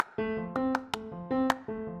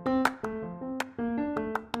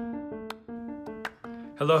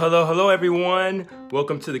Hello, everyone.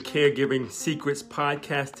 Welcome to the Caregiving Secrets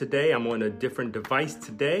podcast today. I'm on a different device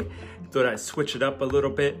today. Thought I'd switch it up a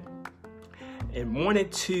little bit and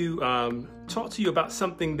wanted to talk to you about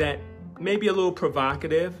something that may be a little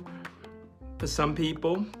provocative for some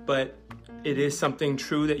people, but it is something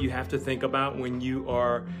true that you have to think about when you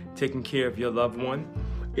are taking care of your loved one.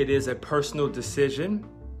 It is a personal decision.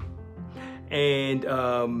 And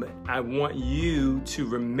I want you to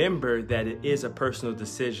remember that it is a personal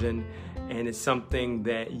decision and it's something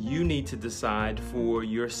that you need to decide for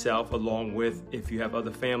yourself, along with, if you have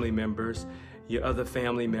other family members, your other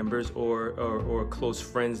family members or close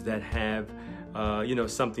friends that have,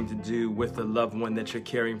 something to do with the loved one that you're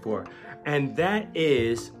caring for. And that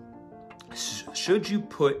is, should you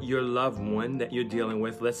put your loved one that you're dealing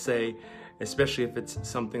with, let's say, especially if it's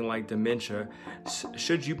something like dementia,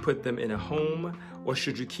 should you put them in a home or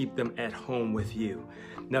should you keep them at home with you?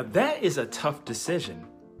 Now, that is a tough decision,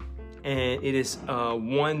 and it is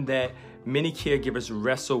one that many caregivers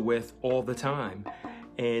wrestle with all the time,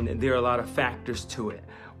 and there are a lot of factors to it.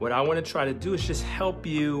 What I want to try to do is just help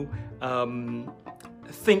you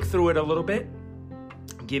think through it a little bit,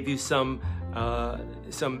 give you some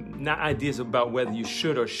not ideas about whether you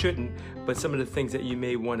should or shouldn't, but some of the things that you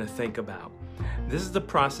may want to think about. This is the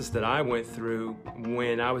process that I went through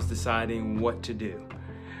when I was deciding what to do.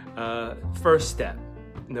 First step,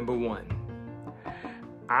 number one,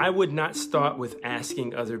 I would not start with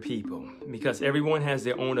asking other people, because everyone has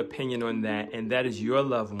their own opinion on that, and that is your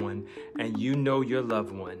loved one, and you know your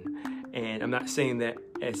loved one. And I'm not saying that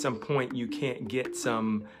at some point you can't get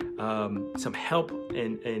some help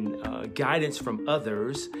and guidance from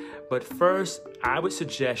others, but first I would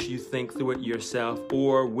suggest you think through it yourself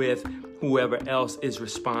or with whoever else is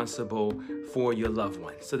responsible for your loved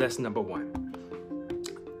one. So that's number one.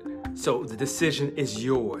 So the decision is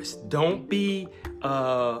yours. Don't be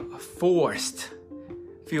feel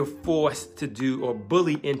forced to do or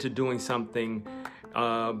bullied into doing something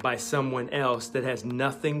by someone else that has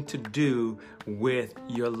nothing to do with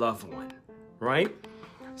your loved one, right?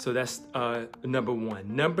 So that's number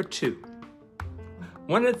one. Number two,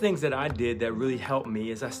 one of the things that I did that really helped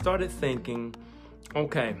me is I started thinking,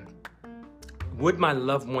 okay, would my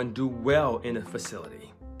loved one do well in a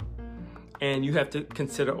facility? And you have to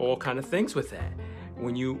consider all kinds of things with that.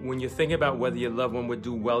 When you're thinking about whether your loved one would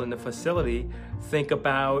do well in a facility, think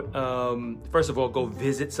about, first of all, go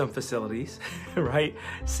visit some facilities, right?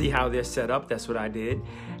 See how they're set up. That's what I did.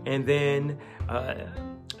 And then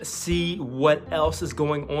see what else is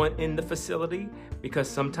going on in the facility, because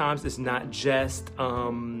sometimes it's not just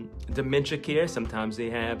dementia care. Sometimes they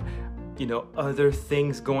have, other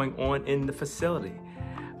things going on in the facility.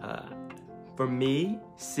 For me,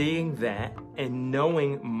 seeing that and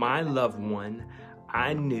knowing my loved one,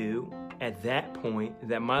 I knew at that point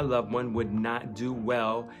that my loved one would not do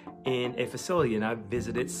well in a facility, and I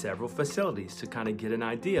visited several facilities to kind of get an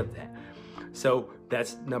idea of that. So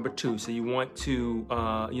that's number two. So you want to,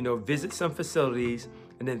 visit some facilities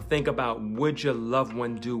and then think about, would your loved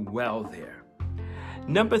one do well there?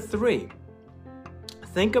 Number three,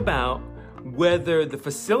 think about whether the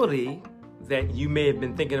facility that you may have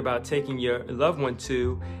been thinking about taking your loved one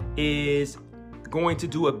to is going to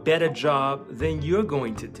do a better job than you're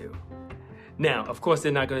going to do. Now, of course,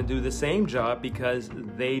 they're not going to do the same job because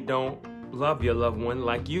they don't love your loved one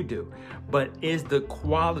like you do. But is the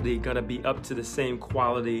quality going to be up to the same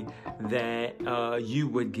quality that you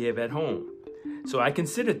would give at home? So I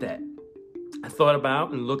considered that. I thought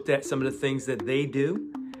about and looked at some of the things that they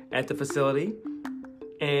do at the facility,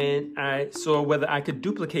 and I saw whether I could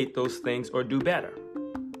duplicate those things or do better.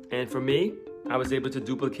 And for me, I was able to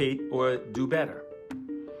duplicate or do better.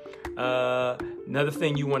 Another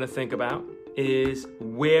thing you want to think about is,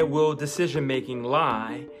 where will decision-making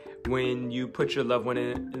lie when you put your loved one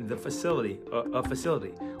in the facility, a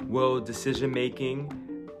facility? Will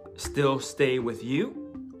decision-making still stay with you,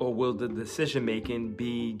 or will the decision-making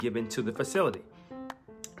be given to the facility?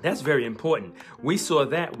 That's very important. We saw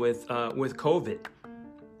that with COVID.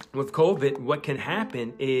 With COVID, what can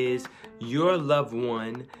happen is your loved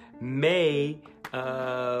one may,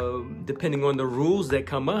 depending on the rules that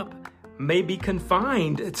come up, may be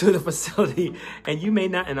confined to the facility, and you may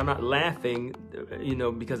not, and I'm not laughing,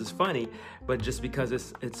 because it's funny, but just because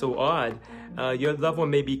it's so odd, your loved one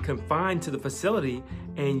may be confined to the facility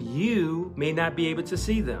and you may not be able to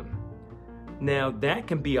see them. Now, that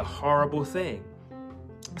can be a horrible thing.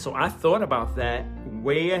 So I thought about that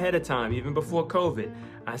way ahead of time, even before COVID.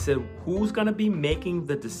 I said, who's going to be making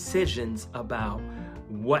the decisions about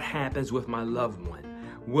what happens with my loved one?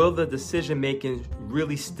 Will the decision making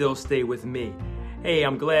really still stay with me? Hey,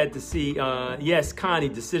 I'm glad to see. Yes, Connie,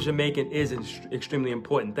 decision making is extremely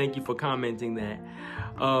important. Thank you for commenting that.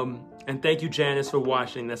 And thank you, Janice, for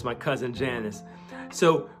watching. That's my cousin, Janice.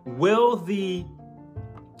 So will the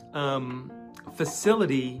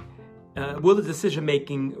facility, will the decision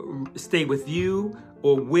making stay with you,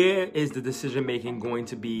 or where is the decision making going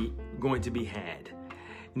to be had,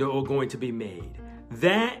 or going to be made?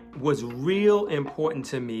 That was real important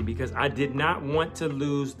to me because I did not want to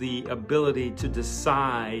lose the ability to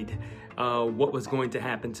decide what was going to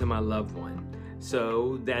happen to my loved one.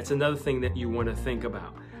 So that's another thing that you want to think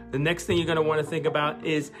about. The next thing you're going to want to think about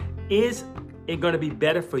is it going to be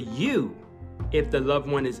better for you if the loved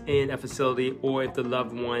one is in a facility or if the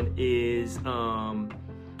loved one is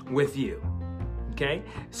with you? Okay,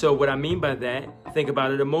 so what I mean by that, think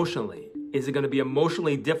about it emotionally. Is it going to be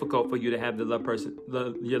emotionally difficult for you to have your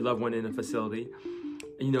loved one in a facility?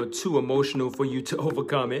 Too emotional for you to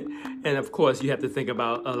overcome it. And of course, you have to think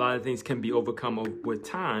about a lot of things can be overcome with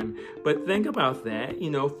time. But think about that,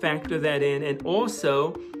 factor that in. And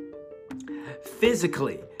also,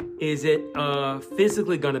 physically, is it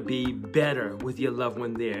physically going to be better with your loved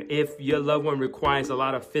one there? If your loved one requires a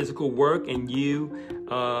lot of physical work and you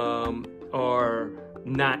are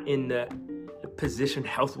not in the position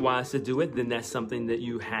health-wise to do it, then that's something that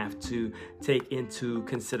you have to take into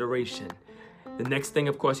consideration. The next thing,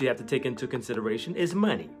 of course, you have to take into consideration is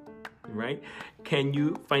money, right? Can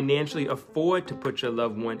you financially afford to put your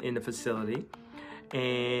loved one in a facility?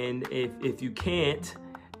 And if you can't,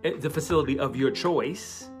 the facility of your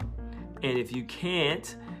choice, and if you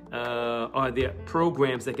can't, are there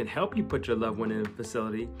programs that can help you put your loved one in a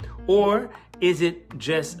facility? Or is it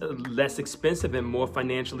just less expensive and more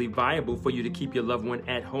financially viable for you to keep your loved one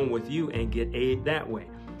at home with you and get aid that way?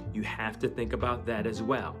 You have to think about that as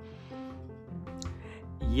well.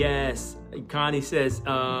 Yes, Connie says,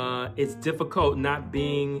 it's difficult not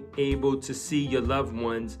being able to see your loved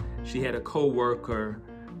ones. She had a co-worker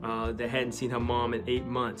that hadn't seen her mom in 8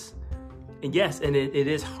 months. And yes, and it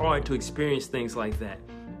is hard to experience things like that.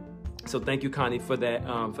 So thank you, Connie, for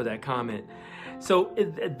that comment. So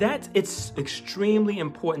it's extremely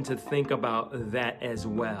important to think about that as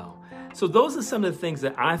well. So those are some of the things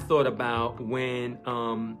that I thought about when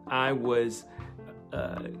I was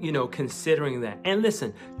considering that. And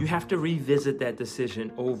listen, you have to revisit that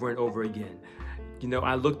decision over and over again.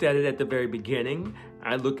 I looked at it at the very beginning.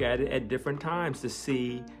 I look at it at different times to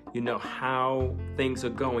see, how things are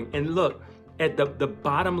going. And look, at the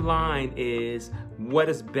bottom line is what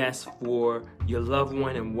is best for your loved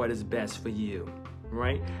one and what is best for you,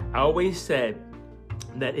 right? I always said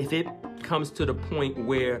that if it comes to the point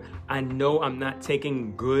where I know I'm not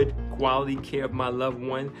taking good quality care of my loved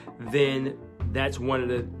one, then that's one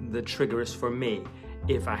of the triggers for me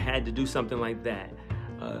if I had to do something like that.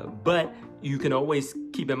 But you can always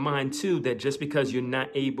keep in mind too that just because you're not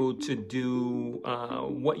able to do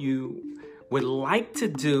what you would like to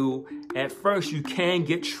do at first, you can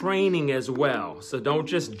get training as well. So don't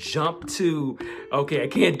just jump to, okay, I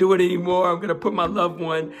can't do it anymore, I'm gonna put my loved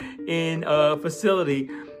one in a facility.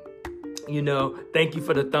 Thank you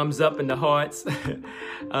for the thumbs up and the hearts.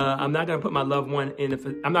 I'm not gonna put my loved one in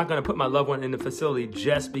the facility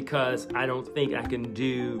just because I don't think I can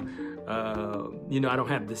do. I don't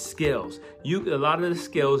have the skills. A lot of the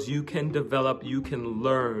skills you can develop, you can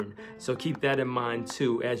learn. So keep that in mind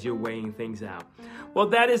too as you're weighing things out. Well,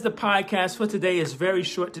 that is the podcast for today. It's very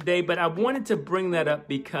short today, but I wanted to bring that up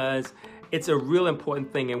because it's a real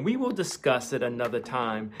important thing, and we will discuss it another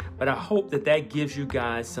time. But I hope that gives you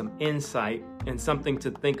guys some insight and something to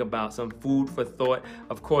think about, some food for thought.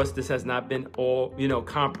 Of course, this has not been all,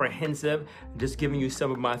 comprehensive. I'm just giving you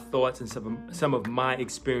some of my thoughts and some of my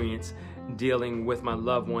experience dealing with my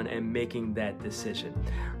loved one and making that decision.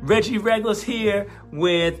 Reggie Reglis here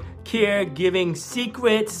with Caregiving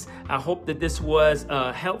Secrets. I hope that this was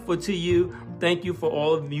helpful to you. Thank you for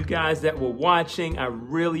all of you guys that were watching. I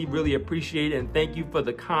really, really appreciate it. And thank you for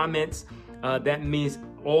the comments. That means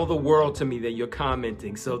all the world to me that you're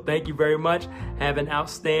commenting. So thank you very much. Have an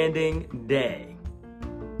outstanding day.